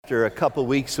after a couple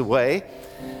weeks away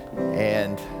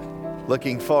and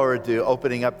looking forward to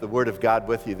opening up the Word of God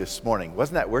with you this morning.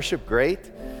 Wasn't that worship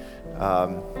great?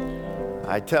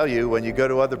 I tell you, when you go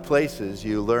to other places,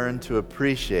 you learn to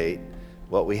appreciate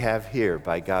what we have here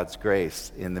by God's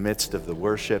grace in the midst of the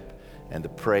worship and the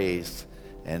praise.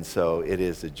 And so it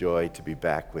is a joy to be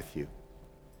back with you.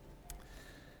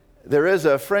 There is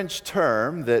a French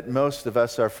term that most of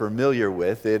us are familiar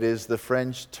with. It is the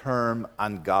French term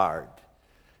en garde.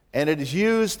 And it is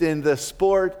used in the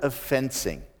sport of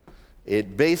fencing.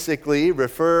 It basically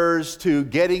refers to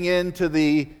getting into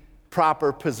the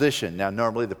proper position. Now,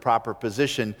 normally the proper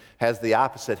position has the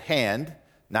opposite hand,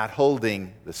 not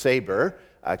holding the saber,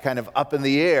 kind of up in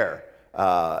the air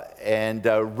and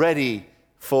ready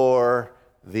for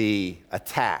the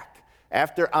attack.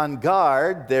 After en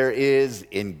garde, there is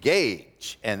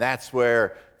engage, and that's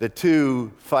where the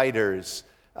two fighters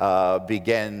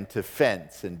begin to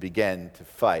fence and begin to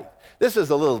fight. This is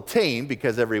a little tame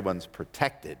because everyone's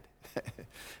protected,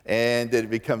 and it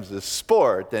becomes a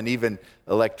sport, and even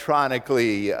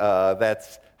electronically,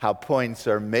 that's how points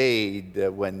are made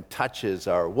when touches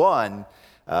are won.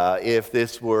 If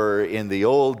this were in the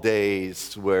old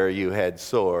days where you had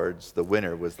swords, the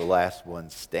winner was the last one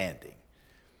standing.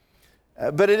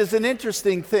 But it is an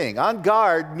interesting thing. En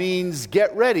garde means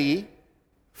get ready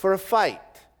for a fight.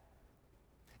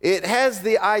 It has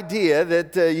the idea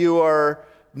that you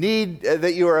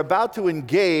are about to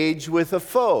engage with a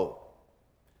foe,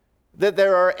 that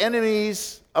there are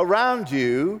enemies around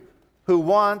you who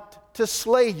want to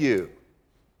slay you.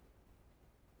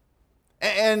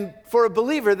 And for a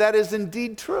believer, that is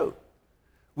indeed true.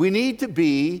 We need to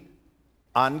be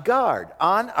on guard,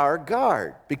 on our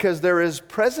guard, because there is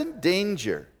present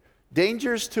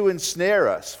dangers to ensnare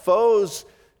us, foes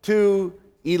to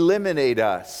eliminate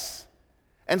us.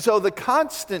 And so the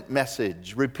constant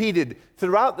message repeated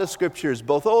throughout the Scriptures,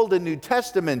 both Old and New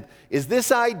Testament, is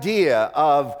this idea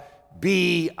of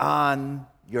be on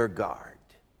your guard.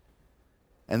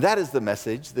 And that is the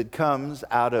message that comes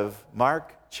out of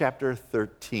Mark chapter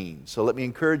 13. So let me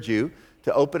encourage you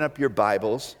to open up your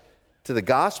Bibles to the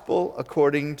Gospel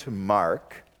according to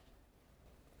Mark.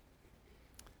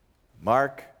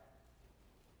 Mark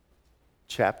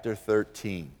chapter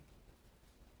 13.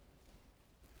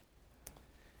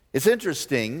 It's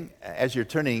interesting, as you're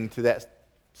turning to that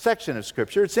section of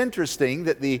Scripture, it's interesting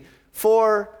that the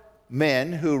four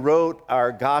men who wrote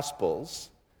our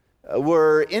Gospels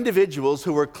were individuals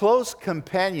who were close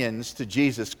companions to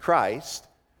Jesus Christ,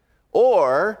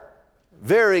 or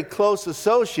very close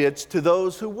associates to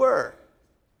those who were.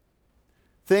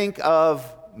 Think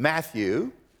of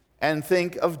Matthew and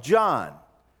think of John.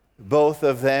 Both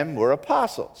of them were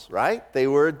apostles, right? They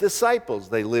were disciples.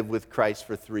 They lived with Christ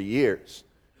for 3 years.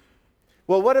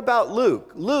 Well, what about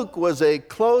Luke? Luke was a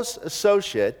close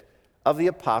associate of the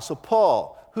apostle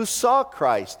Paul, who saw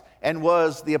Christ and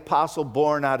was the apostle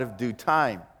born out of due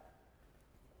time.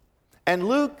 And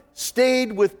Luke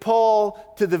stayed with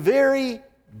Paul to the very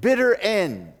bitter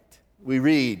end. We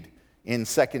read in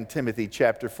 2 Timothy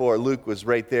chapter 4, Luke was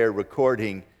right there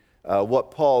recording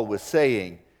what Paul was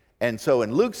saying. And so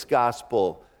in Luke's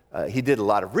gospel, he did a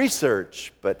lot of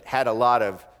research, but had a lot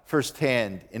of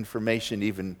firsthand information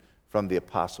even from the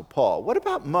apostle Paul. What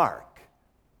about Mark?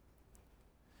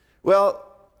 Well,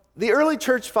 the early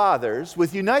church fathers,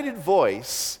 with united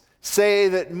voice, say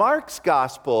that Mark's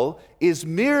gospel is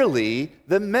merely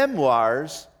the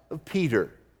memoirs of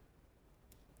Peter.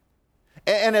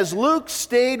 And as Luke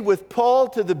stayed with Paul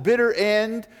to the bitter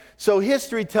end, so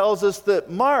history tells us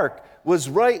that Mark was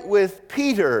right with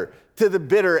Peter to the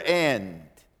bitter end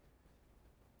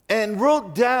and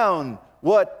wrote down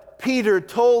what Peter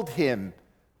told him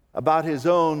about his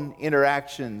own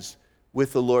interactions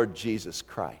with the Lord Jesus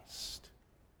Christ.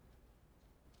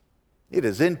 It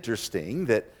is interesting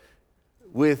that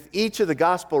with each of the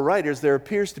gospel writers, there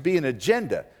appears to be an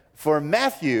agenda. For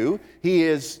Matthew, he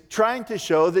is trying to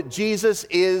show that Jesus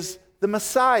is the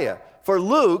Messiah. For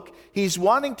Luke, he's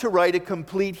wanting to write a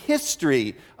complete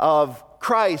history of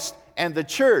Christ and the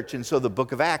church. And so the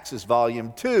book of Acts is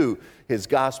volume 2. His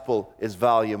gospel is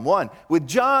volume 1. With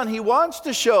John, he wants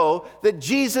to show that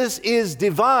Jesus is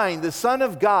divine, the Son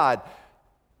of God.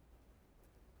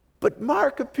 But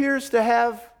Mark appears to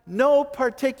have no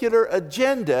particular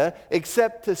agenda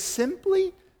except to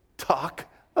simply talk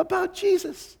about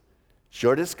Jesus.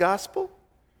 Shortest gospel,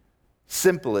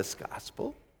 simplest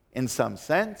gospel in some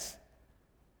sense,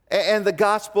 and the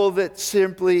gospel that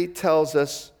simply tells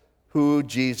us who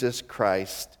Jesus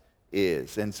Christ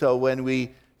is. And so when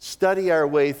we study our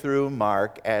way through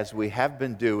Mark, as we have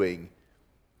been doing,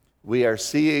 we are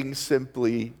seeing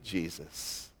simply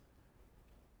Jesus.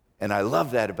 And I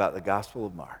love that about the Gospel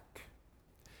of Mark.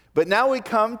 But now we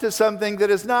come to something that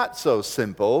is not so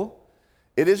simple.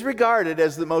 It is regarded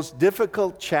as the most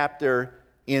difficult chapter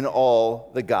in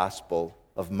all the Gospel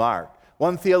of Mark.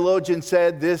 One theologian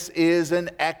said this is an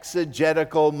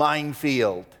exegetical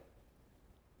minefield.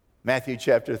 Matthew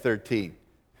chapter 13.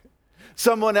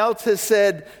 Someone else has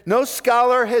said, no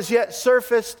scholar has yet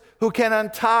surfaced who can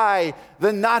untie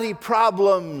the knotty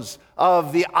problems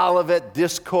of the Olivet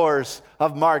Discourse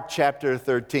of Mark chapter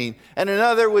 13. And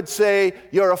another would say,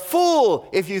 you're a fool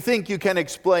if you think you can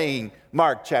explain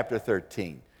Mark chapter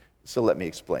 13. So let me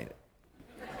explain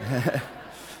it.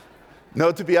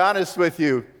 No, to be honest with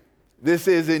you, this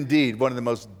is indeed one of the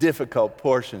most difficult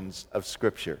portions of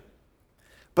Scripture.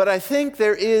 But I think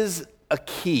there is a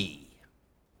key.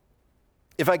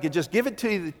 If I could just give it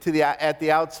to you at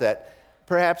the outset,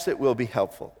 perhaps it will be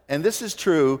helpful. And this is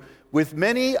true with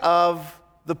many of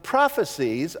the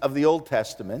prophecies of the Old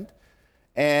Testament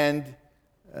and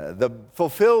the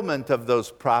fulfillment of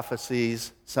those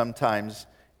prophecies sometimes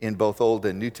in both Old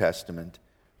and New Testament.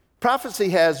 Prophecy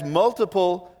has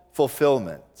multiple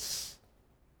fulfillments,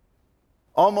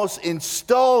 almost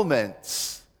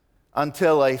installments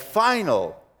until a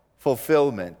final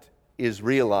fulfillment is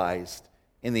realized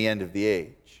in the end of the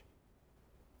age.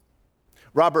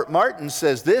 Robert Martin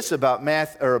says this about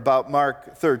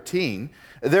Mark 13.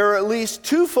 There are at least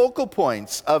two focal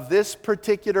points of this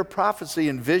particular prophecy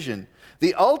and vision.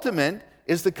 The ultimate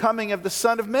is the coming of the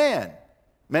Son of Man,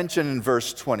 mentioned in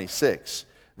verse 26.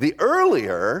 The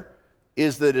earlier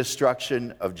is the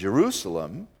destruction of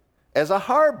Jerusalem as a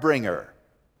harbinger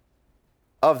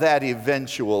of that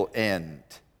eventual end.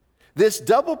 This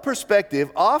double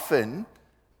perspective often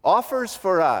offers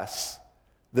for us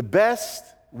the best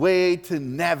way to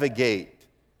navigate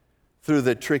through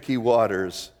the tricky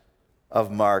waters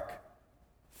of Mark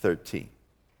 13.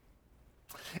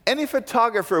 Any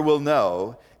photographer will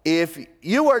know if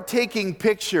you are taking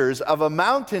pictures of a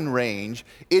mountain range,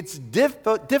 it's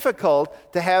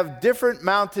difficult to have different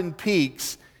mountain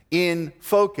peaks in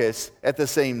focus at the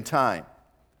same time.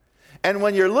 And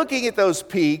when you're looking at those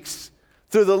peaks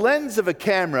through the lens of a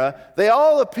camera, they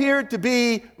all appear to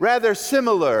be rather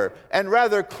similar and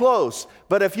rather close.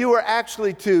 But if you were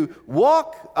actually to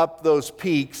walk up those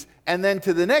peaks and then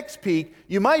to the next peak,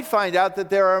 you might find out that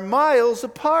there are miles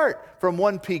apart from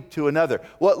one peak to another.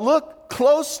 What look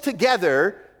close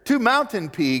together, two mountain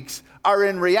peaks, are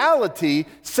in reality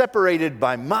separated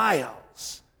by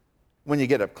miles when you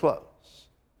get up close.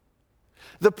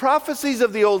 The prophecies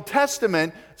of the Old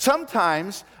Testament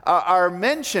sometimes are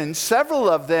mentioned, several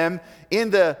of them,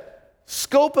 in the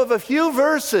scope of a few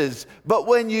verses. But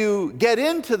when you get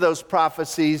into those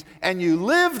prophecies and you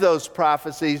live those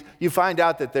prophecies, you find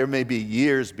out that there may be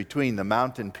years between the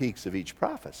mountain peaks of each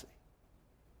prophecy.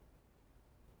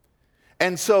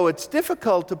 And so it's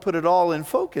difficult to put it all in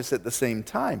focus at the same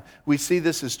time. We see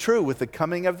this is true with the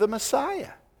coming of the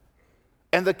Messiah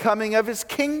and the coming of his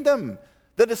kingdom.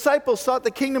 The disciples thought the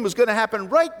kingdom was going to happen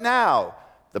right now.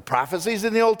 The prophecies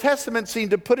in the Old Testament seem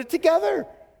to put it together,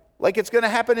 like it's going to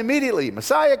happen immediately.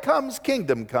 Messiah comes,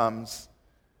 kingdom comes.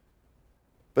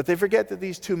 But they forget that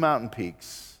these two mountain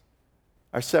peaks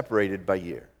are separated by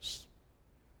years.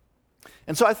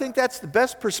 And so I think that's the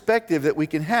best perspective that we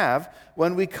can have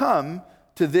when we come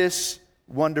to this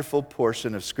wonderful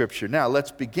portion of Scripture. Now,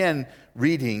 let's begin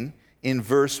reading in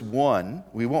verse 1.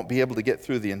 We won't be able to get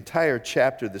through the entire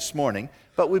chapter this morning,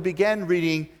 but we began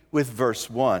reading with verse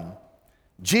 1.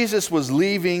 Jesus was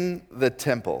leaving the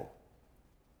temple.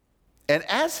 And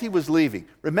as he was leaving,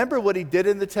 remember what he did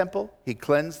in the temple? He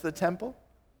cleansed the temple.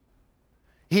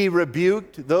 He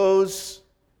rebuked those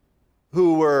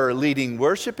who were leading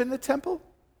worship in the temple.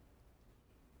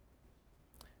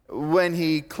 When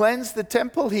he cleansed the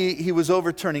temple, he was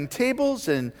overturning tables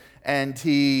and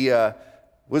he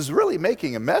was really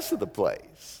making a mess of the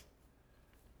place.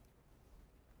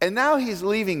 And now he's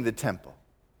leaving the temple.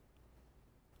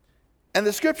 And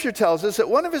the scripture tells us that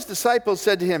one of his disciples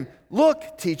said to him,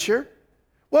 "Look, teacher,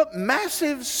 what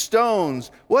massive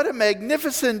stones, what a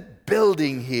magnificent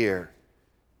building here."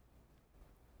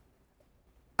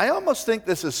 I almost think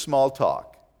this is small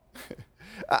talk.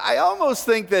 I almost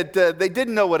think that they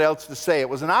didn't know what else to say. It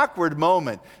was an awkward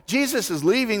moment. Jesus is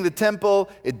leaving the temple.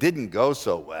 It didn't go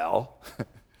so well.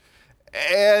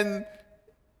 And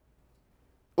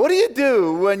what do you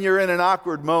do when you're in an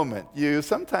awkward moment? You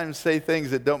sometimes say things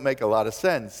that don't make a lot of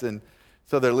sense. And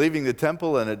so they're leaving the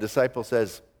temple, and a disciple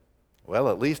says, "Well,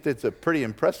 at least it's a pretty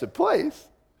impressive place."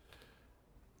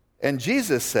 And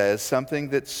Jesus says something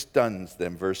that stuns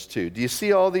them, verse 2. "Do you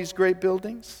see all these great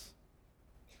buildings?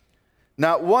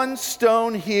 Not one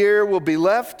stone here will be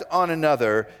left on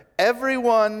another.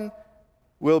 Everyone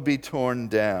will be torn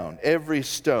down. Every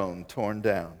stone torn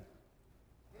down.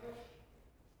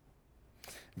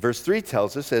 Verse 3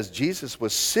 tells us, as Jesus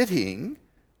was sitting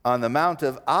on the Mount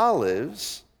of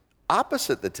Olives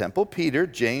opposite the temple, Peter,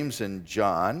 James, and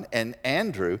John, and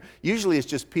Andrew. Usually it's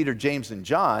just Peter, James, and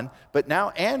John, but now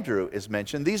Andrew is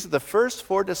mentioned. These are the first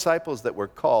 4 disciples that were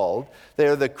called. They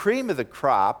are the cream of the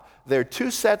crop. They're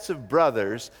 2 sets of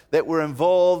brothers that were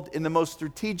involved in the most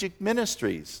strategic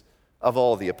ministries of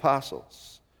all the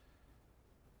apostles.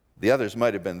 The others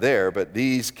might have been there, but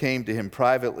these came to him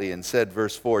privately and said,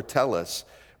 verse 4, tell us,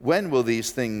 when will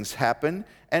these things happen?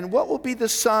 And what will be the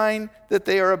sign that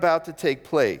they are about to take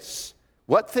place?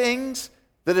 What things?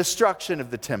 The destruction of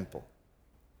the temple.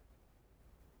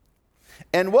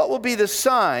 And what will be the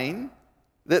sign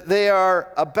that they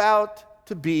are about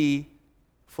to be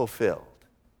fulfilled?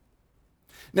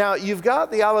 Now, you've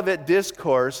got the Olivet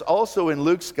Discourse also in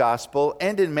Luke's Gospel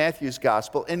and in Matthew's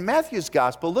Gospel. In Matthew's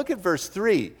Gospel, look at verse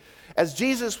 3. As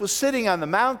Jesus was sitting on the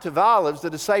Mount of Olives, the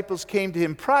disciples came to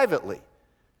him privately.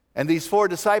 And these 4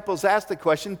 disciples asked the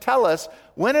question, tell us,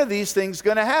 when are these things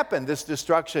going to happen, this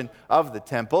destruction of the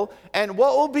temple? And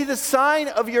what will be the sign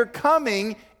of your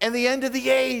coming and the end of the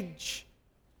age?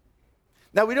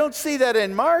 Now, we don't see that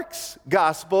in Mark's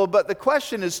gospel, but the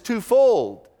question is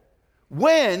twofold.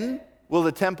 When will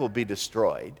the temple be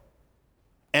destroyed?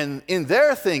 And in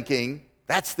their thinking,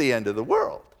 that's the end of the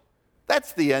world.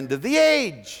 That's the end of the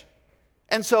age.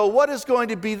 And so what is going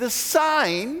to be the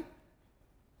sign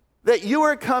that you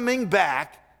are coming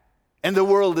back and the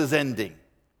world is ending,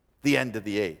 the end of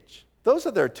the age? Those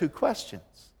are their 2 questions.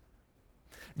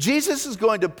 Jesus is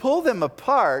going to pull them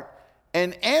apart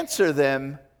and answer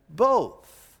them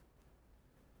both,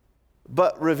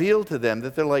 but reveal to them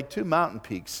that they're like 2 mountain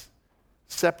peaks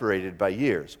separated by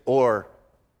years, or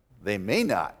they may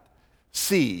not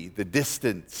see the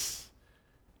distance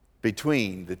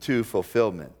between the 2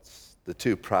 fulfillments, the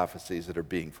 2 prophecies that are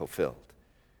being fulfilled.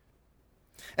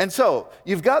 And so,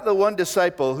 you've got the one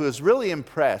disciple who is really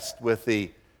impressed with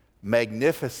the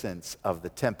magnificence of the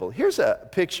temple. Here's a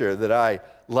picture that I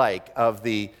like of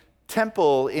the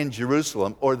temple in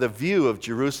Jerusalem, or the view of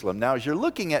Jerusalem. Now, as you're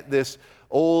looking at this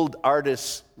old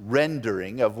artist's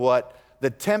rendering of what the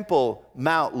Temple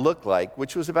Mount looked like,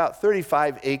 which was about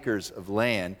 35 acres of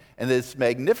land, and this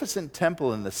magnificent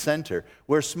temple in the center,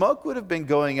 where smoke would have been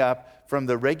going up from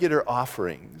the regular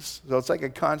offerings. So it's like a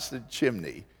constant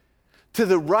chimney. To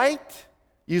the right,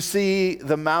 you see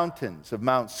the mountains of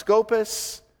Mount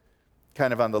Scopus,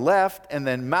 kind of on the left, and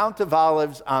then Mount of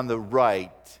Olives on the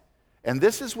right. And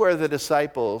this is where the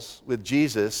disciples with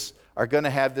Jesus are going to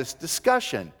have this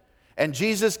discussion. And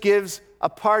Jesus gives a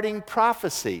parting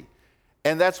prophecy.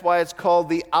 And that's why it's called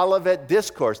the Olivet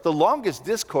Discourse, the longest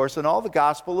discourse in all the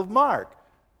Gospel of Mark.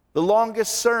 The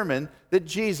longest sermon that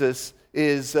Jesus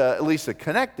is, at least a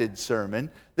connected sermon,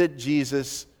 that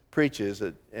Jesus preaches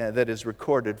that is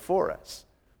recorded for us.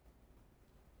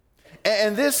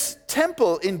 And this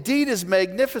temple indeed is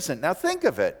magnificent. Now think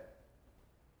of it.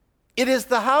 It is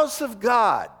the house of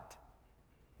God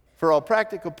for all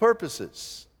practical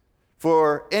purposes,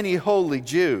 for any holy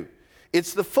Jew.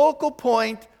 It's the focal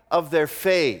point of their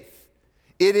faith.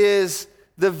 It is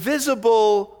the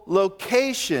visible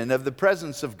location of the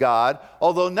presence of God,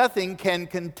 although nothing can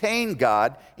contain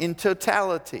God in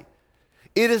totality.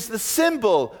 It is the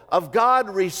symbol of God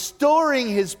restoring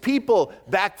his people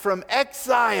back from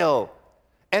exile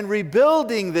and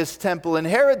rebuilding this temple. And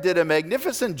Herod did a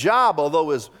magnificent job, although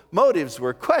his motives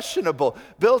were questionable.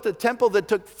 Built a temple that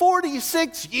took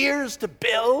 46 years to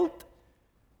build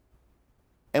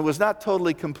and was not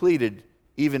totally completed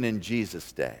even in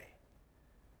Jesus' day.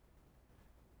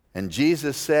 And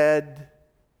Jesus said,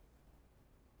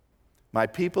 my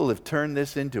people have turned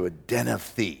this into a den of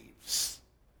thieves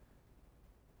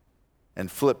and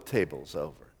flipped tables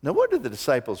over. No wonder the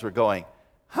disciples were going,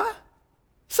 huh?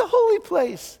 It's a holy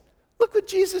place. Look what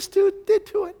Jesus did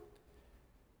to it.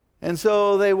 And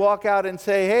so they walk out and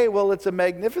say, hey, well, it's a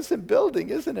magnificent building,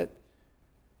 isn't it?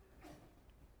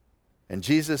 And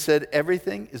Jesus said,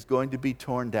 everything is going to be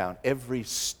torn down, every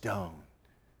stone.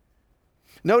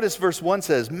 Notice verse 1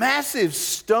 says, massive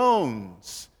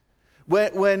stones.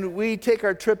 When we take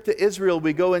our trip to Israel,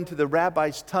 we go into the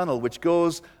Rabbi's Tunnel, which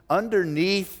goes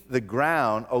underneath the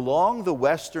ground along the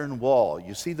western wall.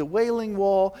 You see the Wailing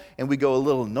Wall, and we go a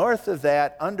little north of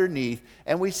that, underneath,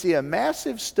 and we see a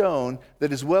massive stone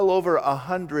that is well over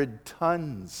 100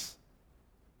 tons.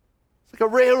 It's like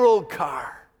a railroad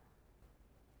car.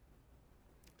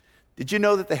 Did you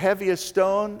know that the heaviest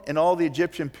stone in all the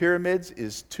Egyptian pyramids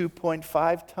is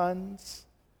 2.5 tons?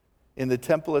 In the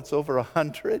temple, it's over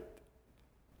 100.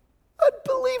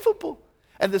 Unbelievable.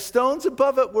 And the stones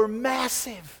above it were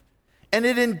massive. And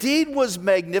it indeed was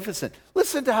magnificent.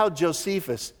 Listen to how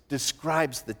Josephus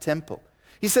describes the temple.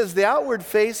 He says, the outward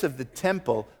face of the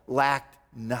temple lacked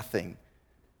nothing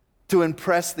to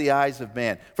impress the eyes of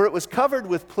man, for it was covered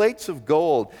with plates of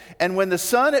gold. And when the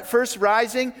sun at first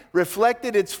rising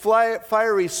reflected its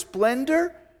fiery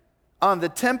splendor on the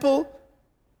temple,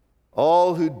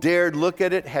 all who dared look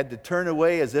at it had to turn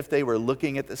away as if they were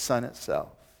looking at the sun itself.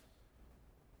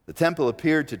 The temple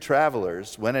appeared to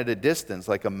travelers when at a distance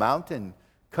like a mountain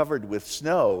covered with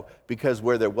snow, because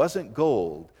where there wasn't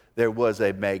gold, there was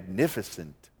a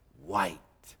magnificent white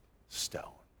stone.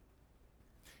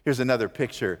 Here's another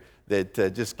picture that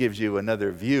just gives you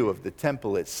another view of the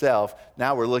temple itself.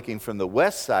 Now we're looking from the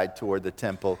west side toward the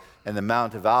temple, and the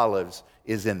Mount of Olives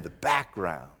is in the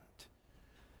background.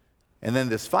 And then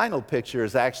this final picture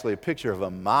is actually a picture of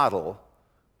a model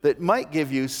that might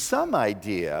give you some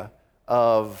idea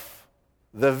of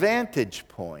the vantage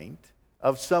point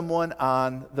of someone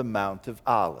on the Mount of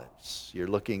Olives. You're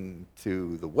looking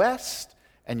to the west,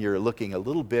 and you're looking a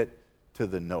little bit to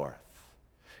the north.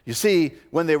 You see,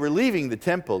 when they were leaving the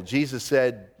temple, Jesus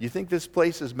said, you think this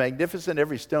place is magnificent?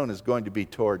 Every stone is going to be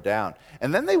torn down.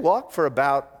 And then they walked for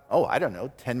about,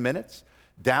 10 minutes,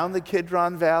 down the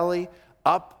Kidron Valley,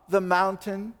 up the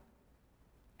mountain,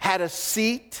 had a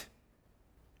seat.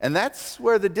 And that's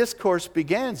where the discourse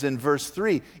begins in verse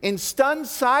 3. In stunned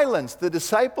silence, the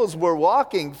disciples were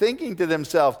walking, thinking to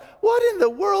themselves, what in the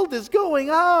world is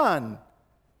going on?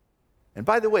 And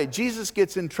by the way, Jesus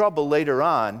gets in trouble later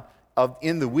on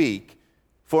in the week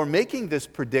for making this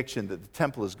prediction that the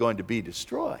temple is going to be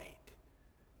destroyed.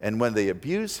 And when they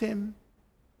abuse him,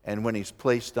 and when he's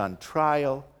placed on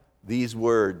trial, these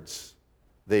words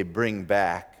they bring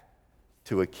back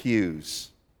to accuse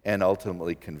and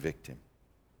ultimately convict him.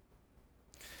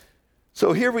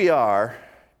 So here we are,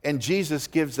 and Jesus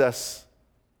gives us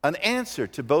an answer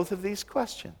to both of these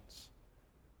questions.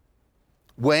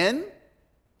 When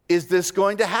is this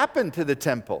going to happen to the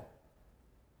temple?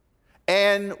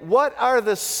 And what are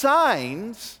the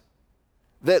signs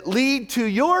that lead to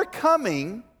your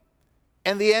coming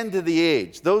and the end of the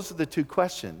age? Those are the two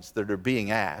questions that are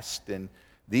being asked, and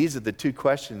these are the two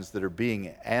questions that are being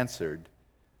answered.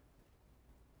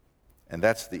 And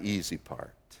that's the easy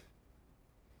part.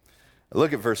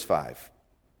 Look at verse 5.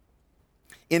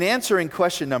 In answering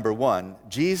question number 1,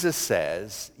 Jesus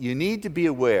says, you need to be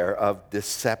aware of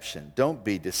deception. Don't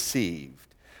be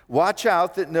deceived. Watch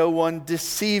out that no one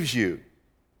deceives you.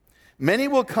 Many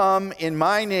will come in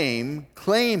my name,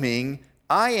 claiming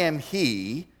I am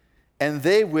he, and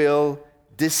they will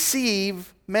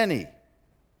deceive many.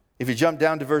 If you jump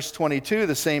down to verse 22,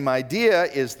 the same idea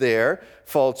is there.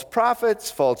 False prophets,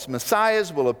 false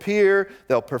messiahs will appear.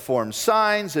 They'll perform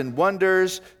signs and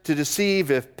wonders to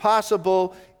deceive, if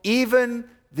possible, even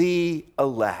the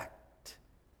elect.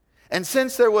 And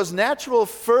since there was natural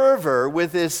fervor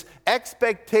with this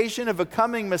expectation of a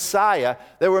coming Messiah,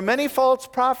 there were many false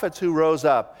prophets who rose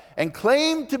up and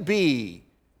claimed to be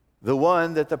the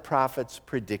one that the prophets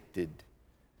predicted.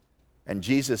 And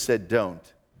Jesus said,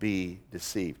 don't be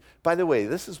deceived. By the way,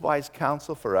 this is wise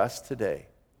counsel for us today.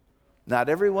 Not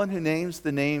everyone who names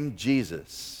the name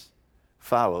Jesus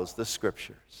follows the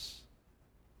Scriptures.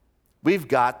 We've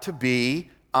got to be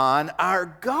on our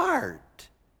guard.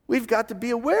 We've got to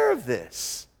be aware of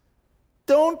this.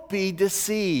 Don't be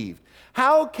deceived.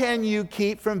 How can you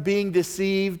keep from being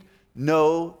deceived?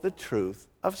 Know the truth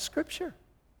of Scripture.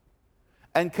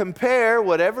 And compare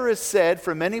whatever is said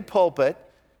from any pulpit,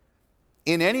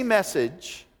 in any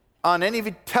message, on any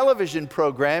television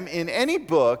program, in any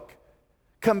book.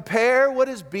 Compare what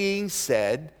is being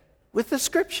said with the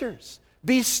Scriptures.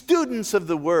 Be students of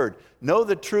the Word. Know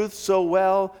the truth so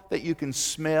well that you can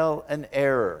smell an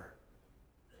error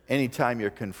anytime you're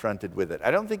confronted with it.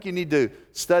 I don't think you need to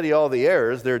study all the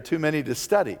errors. There are too many to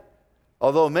study.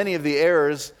 Although many of the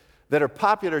errors that are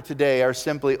popular today are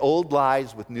simply old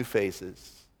lies with new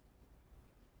faces.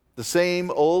 The same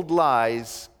old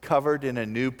lies covered in a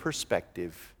new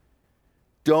perspective.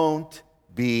 Don't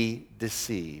be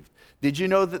deceived. Did you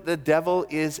know that the devil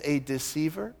is a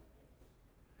deceiver?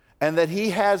 And that he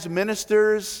has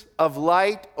ministers of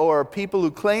light, or people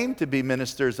who claim to be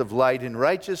ministers of light and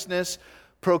righteousness,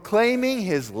 proclaiming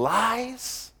his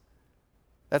lies?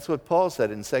 That's what Paul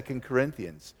said in 2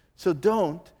 Corinthians. So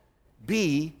don't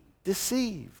be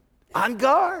deceived. On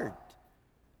guard.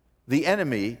 The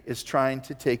enemy is trying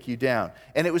to take you down.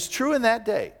 And it was true in that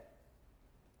day.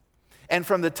 And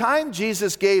from the time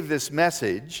Jesus gave this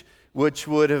message, which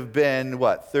would have been,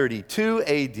 32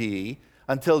 AD,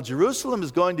 until Jerusalem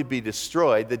is going to be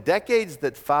destroyed, the decades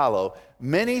that follow,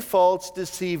 many false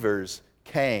deceivers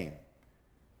came.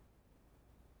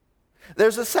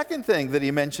 There's a second thing that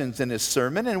he mentions in his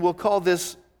sermon, and we'll call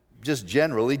this just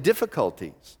generally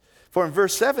difficulties. For in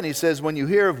verse 7 he says, when you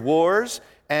hear of wars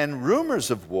and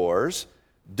rumors of wars,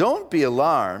 don't be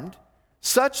alarmed.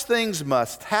 Such things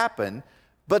must happen,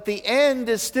 but the end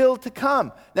is still to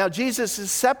come. Now, Jesus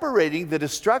is separating the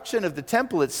destruction of the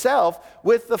temple itself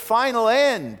with the final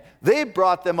end. They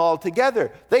brought them all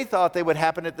together. They thought they would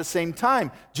happen at the same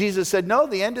time. Jesus said, no,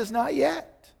 the end is not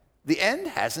yet. The end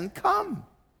hasn't come.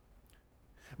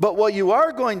 But what you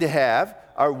are going to have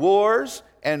are wars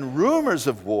and rumors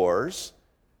of wars.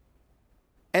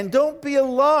 And don't be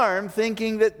alarmed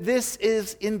thinking that this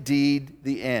is indeed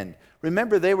the end.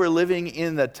 Remember, they were living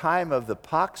in the time of the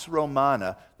Pax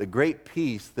Romana, the great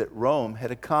peace that Rome had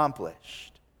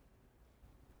accomplished.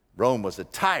 Rome was a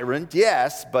tyrant,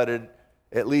 yes, but it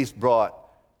at least brought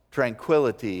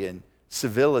tranquility and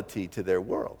civility to their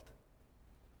world.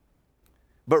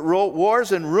 But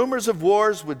wars and rumors of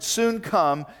wars would soon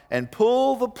come and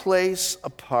pull the place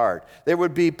apart. There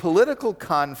would be political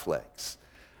conflicts.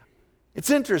 It's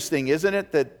interesting, isn't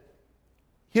it, that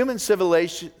human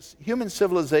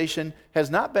civilization has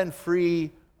not been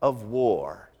free of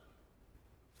war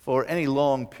for any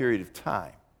long period of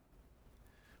time.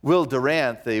 Will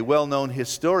Durant, the well-known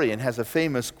historian, has a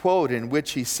famous quote in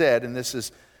which he said, and this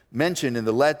is mentioned in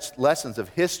the Lessons of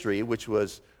History, which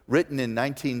was written in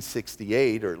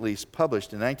 1968, or at least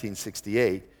published in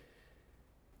 1968.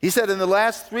 He said, in the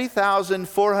last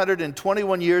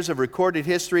 3,421 years of recorded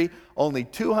history, only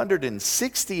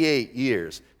 268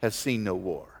 years have seen no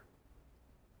war.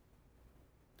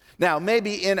 Now,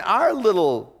 maybe in our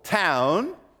little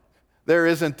town, there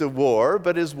isn't a war,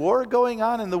 but is war going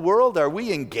on in the world? Are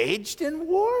we engaged in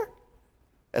war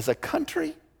as a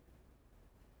country?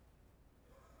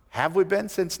 Have we been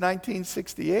since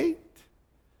 1968?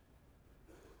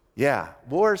 Yeah,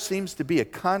 war seems to be a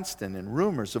constant, and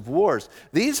rumors of wars.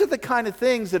 These are the kind of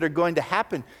things that are going to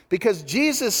happen because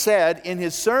Jesus said in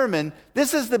his sermon,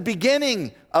 this is the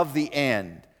beginning of the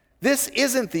end. This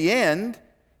isn't the end,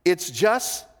 it's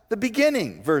just the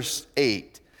beginning. Verse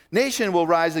 8, nation will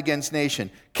rise against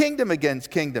nation, kingdom against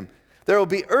kingdom. There will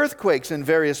be earthquakes in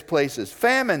various places,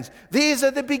 famines. These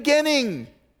are the beginning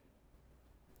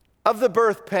of the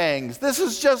birth pangs. This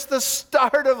is just the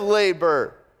start of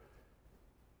labor.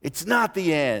 It's not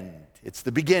the end. It's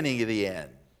the beginning of the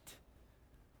end.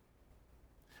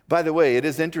 By the way, it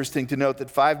is interesting to note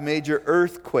that 5 major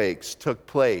earthquakes took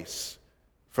place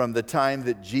from the time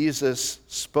that Jesus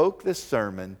spoke this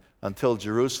sermon until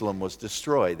Jerusalem was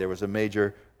destroyed. There was a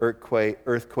major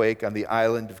earthquake on the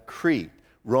island of Crete.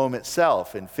 Rome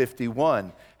itself in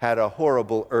 51 had a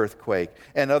horrible earthquake,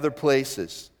 and other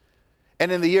places.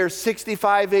 And in the year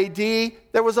 65 AD,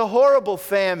 there was a horrible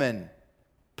famine,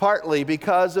 partly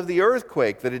because of the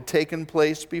earthquake that had taken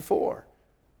place before.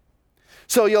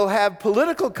 So you'll have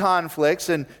political conflicts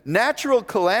and natural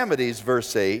calamities,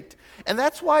 verse 8. And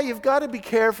that's why you've got to be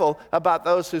careful about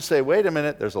those who say, wait a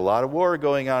minute, there's a lot of war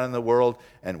going on in the world,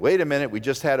 and wait a minute, we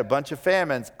just had a bunch of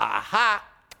famines. Aha!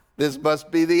 This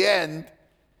must be the end.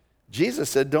 Jesus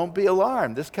said, don't be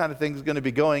alarmed. This kind of thing is going to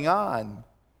be going on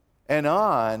and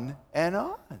on and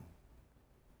on.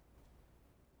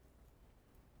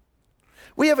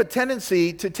 We have a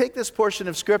tendency to take this portion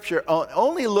of Scripture and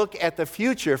only look at the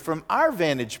future from our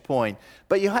vantage point.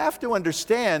 But you have to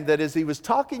understand that as he was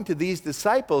talking to these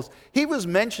disciples, he was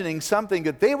mentioning something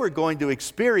that they were going to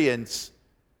experience,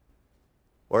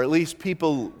 or at least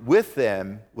people with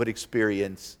them would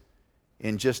experience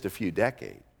in just a few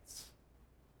decades.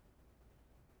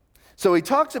 So he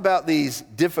talks about these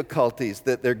difficulties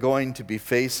that they're going to be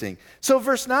facing. So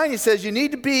verse 9, he says, you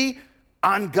need to be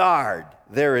on guard.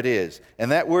 There it is.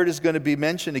 And that word is going to be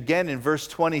mentioned again in verse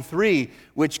 23,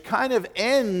 which kind of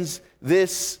ends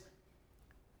this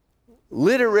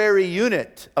literary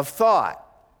unit of thought.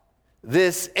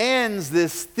 This ends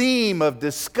this theme of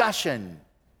discussion.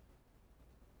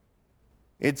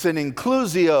 It's an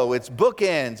inclusio, it's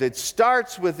bookends. It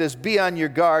starts with this, be on your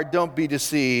guard, don't be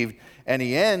deceived. And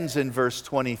he ends in verse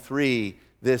 23,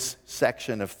 this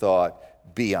section of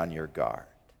thought, be on your guard.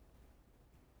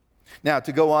 Now,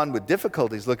 to go on with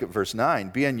difficulties, look at verse 9.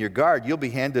 Be on your guard. You'll be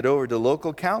handed over to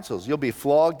local councils. You'll be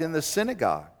flogged in the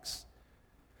synagogues.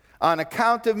 On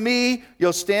account of me,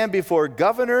 you'll stand before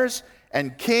governors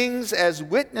and kings as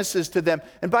witnesses to them.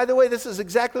 And by the way, this is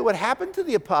exactly what happened to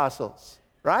the apostles,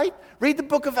 right? Read the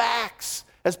book of Acts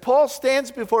as Paul stands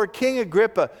before King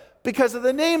Agrippa because of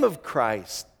the name of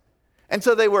Christ. And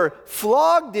so they were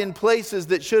flogged in places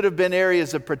that should have been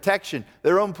areas of protection,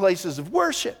 their own places of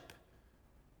worship.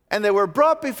 And they were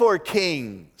brought before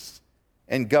kings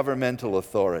and governmental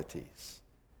authorities.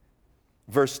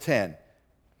 Verse 10,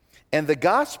 and the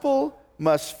gospel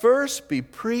must first be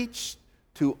preached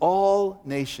to all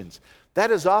nations.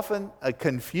 That is often a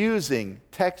confusing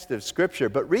text of Scripture,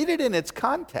 but read it in its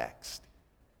context.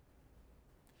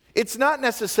 It's not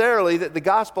necessarily that the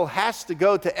gospel has to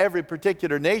go to every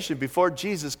particular nation before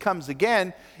Jesus comes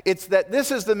again. It's that this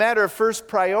is the matter of first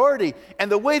priority. And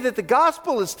the way that the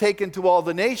gospel is taken to all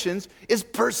the nations is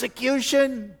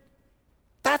persecution.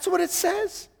 That's what it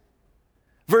says.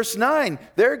 Verse 9,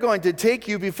 they're going to take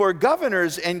you before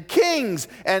governors and kings,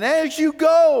 and as you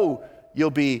go, you'll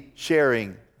be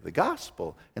sharing the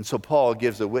gospel. And so Paul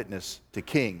gives a witness to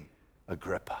King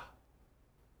Agrippa.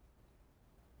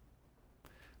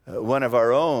 One of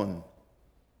our own,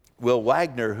 Will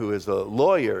Wagner, who is a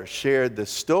lawyer, shared the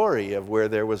story of where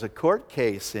there was a court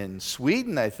case in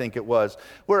Sweden, I think it was,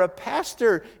 where a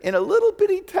pastor in a little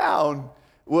bitty town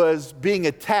was being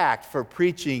attacked for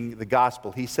preaching the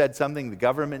gospel. He said something the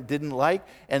government didn't like,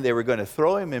 and they were going to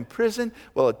throw him in prison.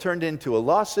 Well, it turned into a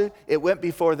lawsuit. It went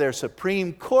before their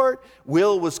Supreme Court.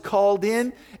 Will was called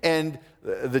in, and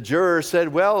the juror said,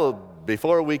 well,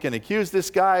 before we can accuse this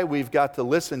guy, we've got to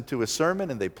listen to a sermon,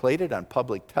 and they played it on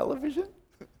public television.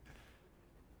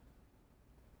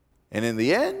 And in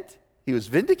the end, he was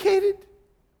vindicated.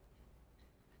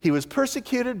 He was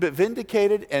persecuted but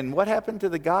vindicated, and what happened to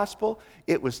the gospel?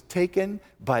 It was taken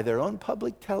by their own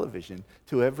public television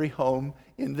to every home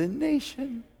in the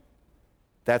nation.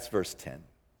 That's verse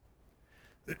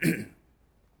 10.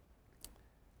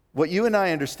 What you and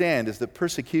I understand is that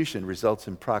persecution results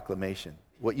in proclamation.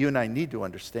 What you and I need to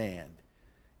understand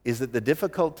is that the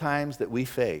difficult times that we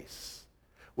face,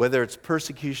 whether it's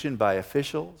persecution by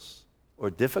officials or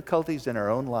difficulties in our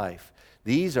own life,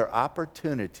 these are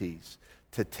opportunities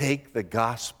to take the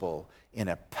gospel in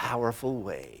a powerful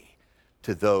way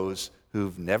to those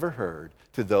who've never heard,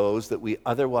 to those that we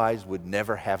otherwise would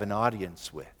never have an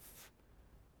audience with.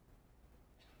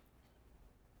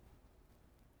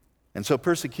 And so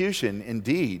persecution,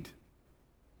 indeed,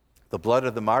 the blood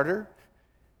of the martyr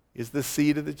is the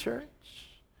seed of the church.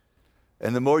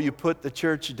 And the more you put the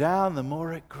church down, the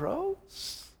more it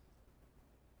grows.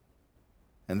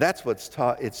 And that's what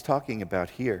it's talking about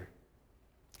here.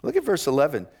 Look at verse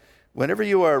 11. Whenever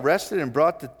you are arrested and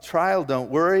brought to trial, don't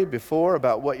worry before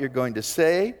about what you're going to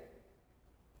say.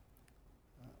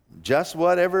 Just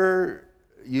whatever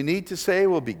you need to say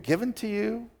will be given to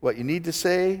you. What you need to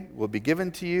say will be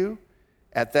given to you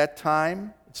at that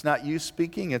time. It's not you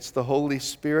speaking, it's the Holy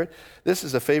Spirit. This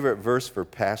is a favorite verse for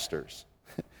pastors.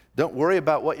 Don't worry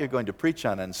about what you're going to preach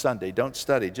on Sunday. Don't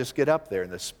study. Just get up there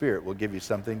and the Spirit will give you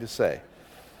something to say.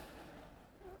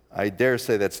 I dare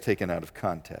say that's taken out of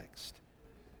context.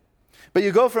 But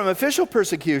you go from official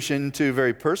persecution to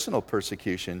very personal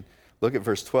persecution. Look at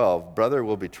verse 12. Brother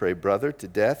will betray brother to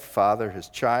death, father his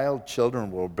child,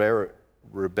 children will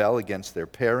rebel against their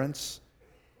parents.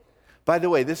 By the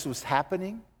way, this was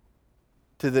happening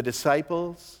to the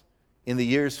disciples in the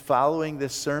years following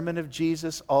this sermon of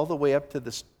Jesus, all the way up to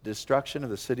the destruction of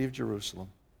the city of Jerusalem.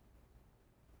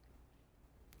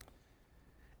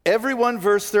 Everyone,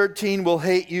 verse 13, will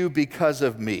hate you because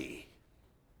of me.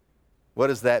 What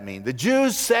does that mean? The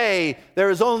Jews say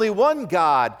there is only one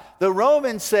God. The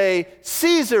Romans say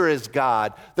Caesar is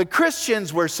God. The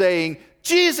Christians were saying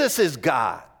Jesus is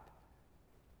God.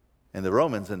 And the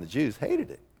Romans and the Jews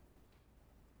hated it.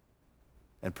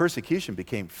 And persecution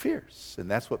became fierce. And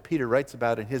that's what Peter writes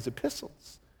about in his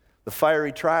epistles. The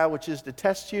fiery trial which is to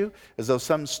test you, as though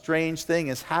some strange thing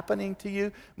is happening to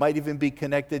you, might even be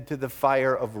connected to the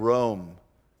fire of Rome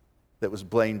that was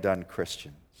blamed on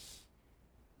Christians.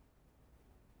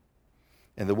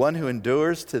 And the one who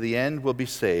endures to the end will be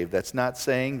saved. That's not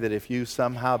saying that if you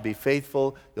somehow be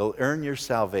faithful, you'll earn your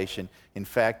salvation. In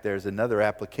fact, there's another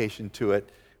application to it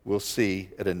we'll see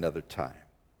at another time.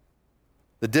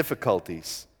 The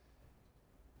difficulties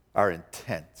are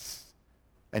intense.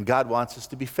 And God wants us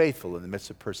to be faithful in the midst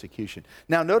of persecution.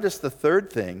 Now, notice the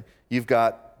third thing. You've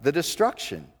got the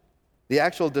destruction, the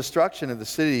actual destruction of the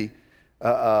city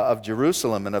of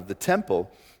Jerusalem and of the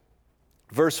temple.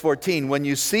 Verse 14, when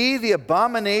you see the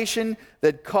abomination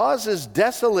that causes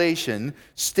desolation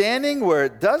standing where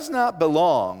it does not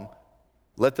belong,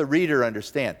 let the reader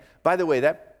understand. By the way,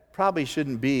 that probably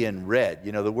shouldn't be in red.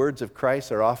 You know, the words of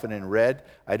Christ are often in red.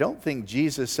 I don't think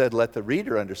Jesus said, let the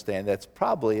reader understand. That's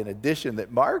probably an addition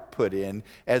that Mark put in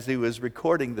as he was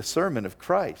recording the sermon of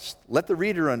Christ. Let the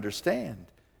reader understand.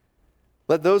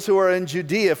 Let those who are in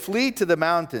Judea flee to the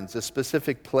mountains, a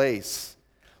specific place.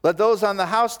 Let those on the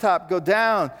housetop go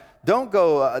down. Don't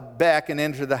go back and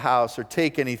enter the house or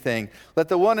take anything. Let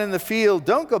the one in the field,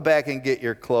 don't go back and get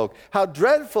your cloak. How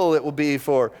dreadful it will be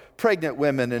for pregnant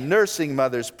women and nursing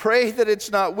mothers. Pray that it's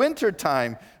not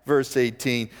wintertime, verse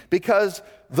 18, because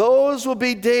those will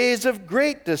be days of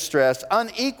great distress,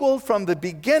 unequaled from the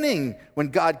beginning when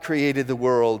God created the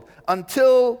world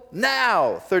until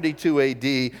now, 32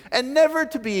 AD, and never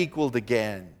to be equaled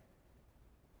again.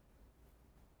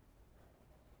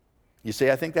 You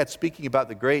say, I think that's speaking about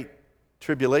the great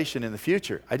tribulation in the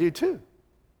future. I do too.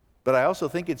 But I also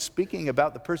think it's speaking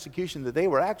about the persecution that they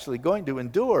were actually going to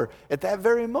endure at that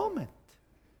very moment.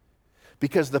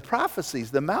 Because the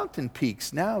prophecies, the mountain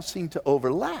peaks now seem to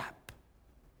overlap.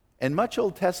 And much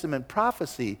Old Testament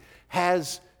prophecy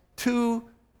has two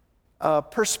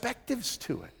perspectives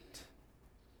to it.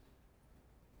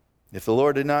 If the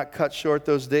Lord did not cut short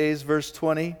those days, verse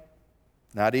 20,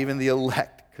 not even the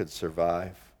elect could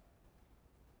survive.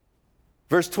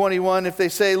 Verse 21, if they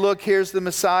say, look, here's the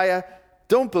Messiah,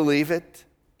 don't believe it.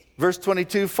 Verse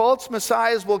 22, false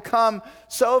messiahs will come.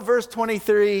 So, verse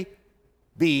 23,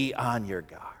 be on your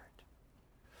guard.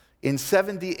 In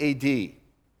 70 AD,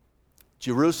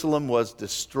 Jerusalem was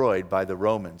destroyed by the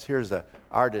Romans. Here's an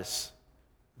artist's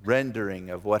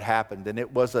rendering of what happened, and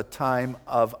it was a time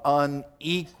of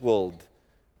unequaled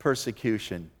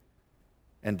persecution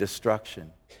and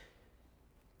destruction.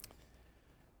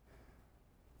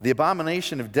 The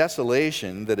abomination of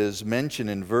desolation that is mentioned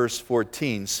in verse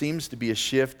 14 seems to be a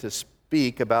shift to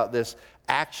speak about this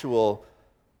actual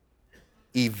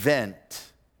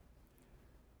event.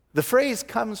 The phrase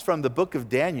comes from the book of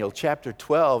Daniel, chapter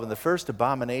 12, and the first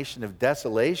abomination of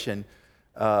desolation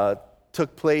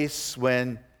took place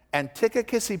when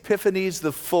Antiochus Epiphanes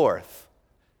IV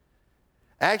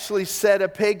actually set a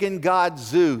pagan god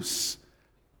Zeus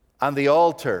on the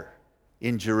altar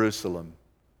in Jerusalem.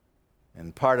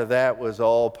 And part of that was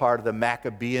all part of the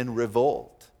Maccabean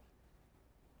revolt.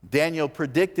 Daniel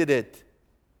predicted it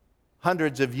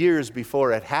hundreds of years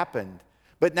before it happened.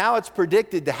 But now it's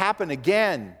predicted to happen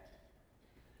again.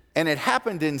 And it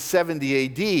happened in 70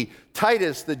 AD.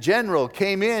 Titus, the general,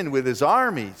 came in with his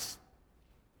armies.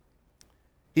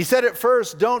 He said at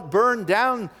first, don't burn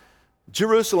down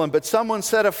Jerusalem, but someone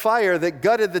set a fire that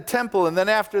gutted the temple. And then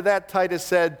after that, Titus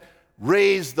said,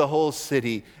 raise the whole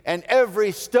city. And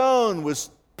every stone was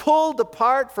pulled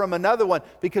apart from another one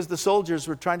because the soldiers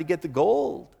were trying to get the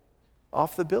gold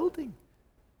off the building.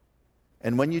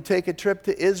 And when you take a trip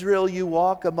to Israel, you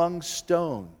walk among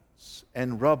stones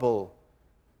and rubble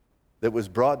that was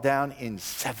brought down in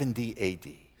 70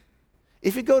 AD.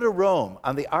 If you go to Rome,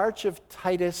 on the Arch of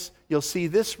Titus, you'll see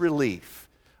this relief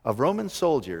of Roman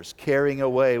soldiers carrying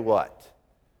away what?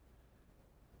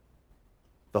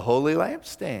 The holy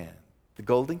lampstand, the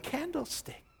golden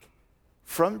candlestick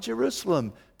from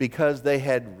Jerusalem, because they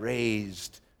had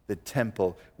razed the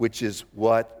temple, which is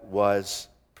what was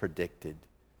predicted.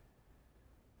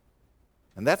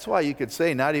 And that's why you could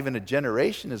say not even a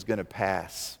generation is going to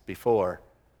pass before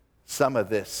some of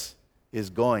this is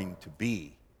going to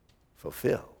be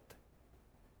fulfilled.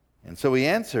 And so he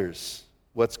answers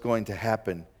what's going to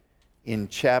happen in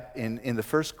the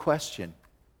first question,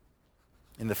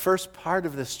 in the first part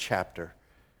of this chapter,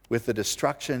 with the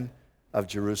destruction of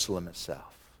Jerusalem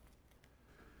itself.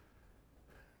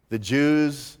 The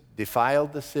Jews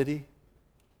defiled the city.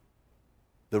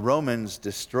 The Romans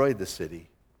destroyed the city.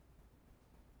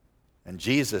 And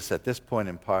Jesus, at this point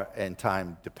in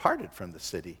time, departed from the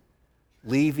city,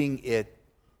 leaving it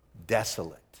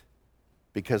desolate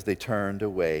because they turned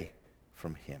away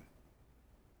from him.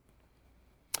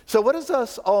 So what does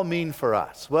this all mean for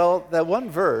us? Well, that one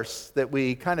verse that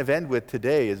we kind of end with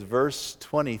today is verse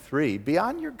 23, be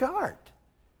on your guard.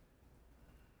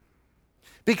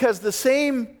 Because the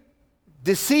same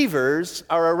deceivers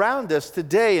are around us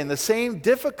today, and the same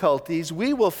difficulties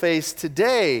we will face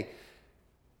today.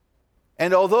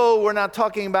 And although we're not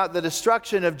talking about the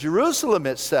destruction of Jerusalem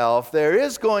itself, there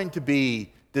is going to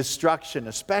be destruction,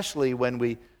 especially when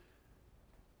we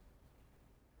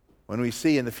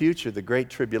see in the future the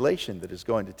great tribulation that is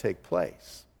going to take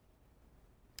place.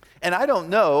 And I don't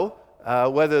know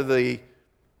whether the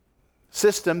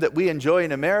system that we enjoy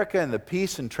in America and the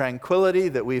peace and tranquility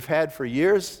that we've had for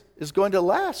years is going to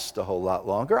last a whole lot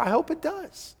longer. I hope it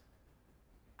does.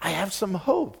 I have some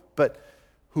hope, but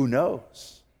who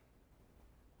knows?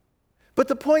 But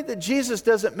the point that Jesus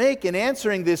doesn't make in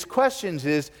answering these questions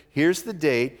is, here's the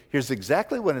date, here's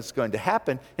exactly when it's going to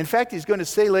happen. In fact, he's going to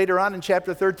say later on in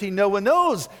chapter 13, no one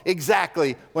knows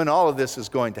exactly when all of this is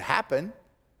going to happen.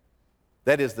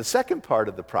 That is the second part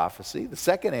of the prophecy, the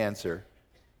second answer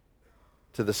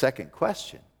to the second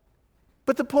question.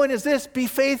 But the point is this: be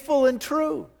faithful and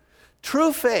true.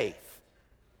 True faith,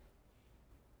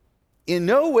 in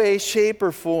no way, shape,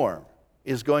 or form,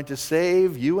 is going to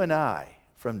save you and I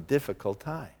from difficult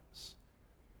times.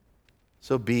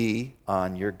 So be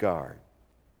on your guard.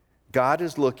 God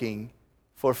is looking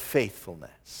for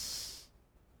faithfulness.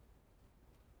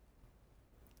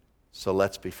 So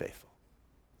let's be faithful.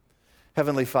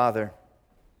 Heavenly Father,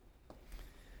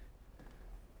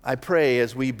 I pray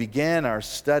as we begin our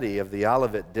study of the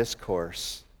Olivet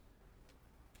Discourse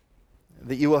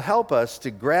that you will help us to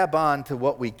grab on to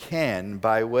what we can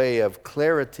by way of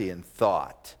clarity and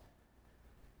thought.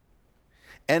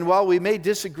 And while we may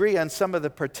disagree on some of the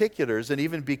particulars and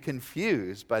even be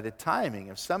confused by the timing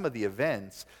of some of the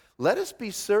events, let us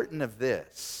be certain of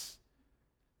this: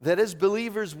 that as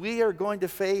believers we are going to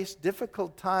face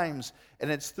difficult times, and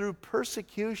it's through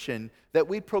persecution that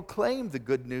we proclaim the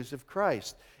good news of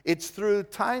Christ. It's through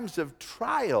times of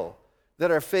trial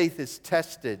that our faith is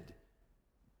tested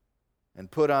and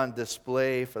put on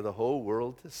display for the whole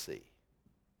world to see.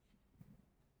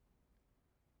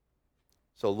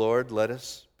 So, Lord, let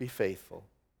us be faithful,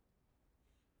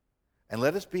 and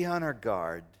let us be on our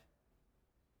guard,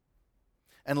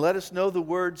 and let us know the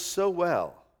Word so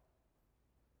well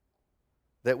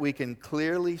that we can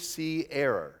clearly see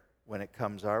error when it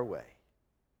comes our way.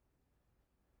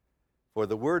 For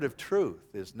the Word of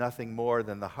truth is nothing more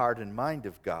than the heart and mind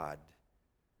of God,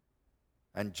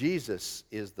 and Jesus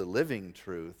is the living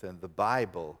truth, and the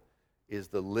Bible is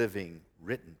the living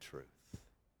written truth.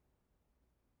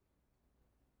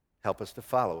 Help us to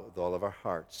follow it with all of our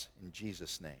hearts. In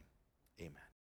Jesus' name.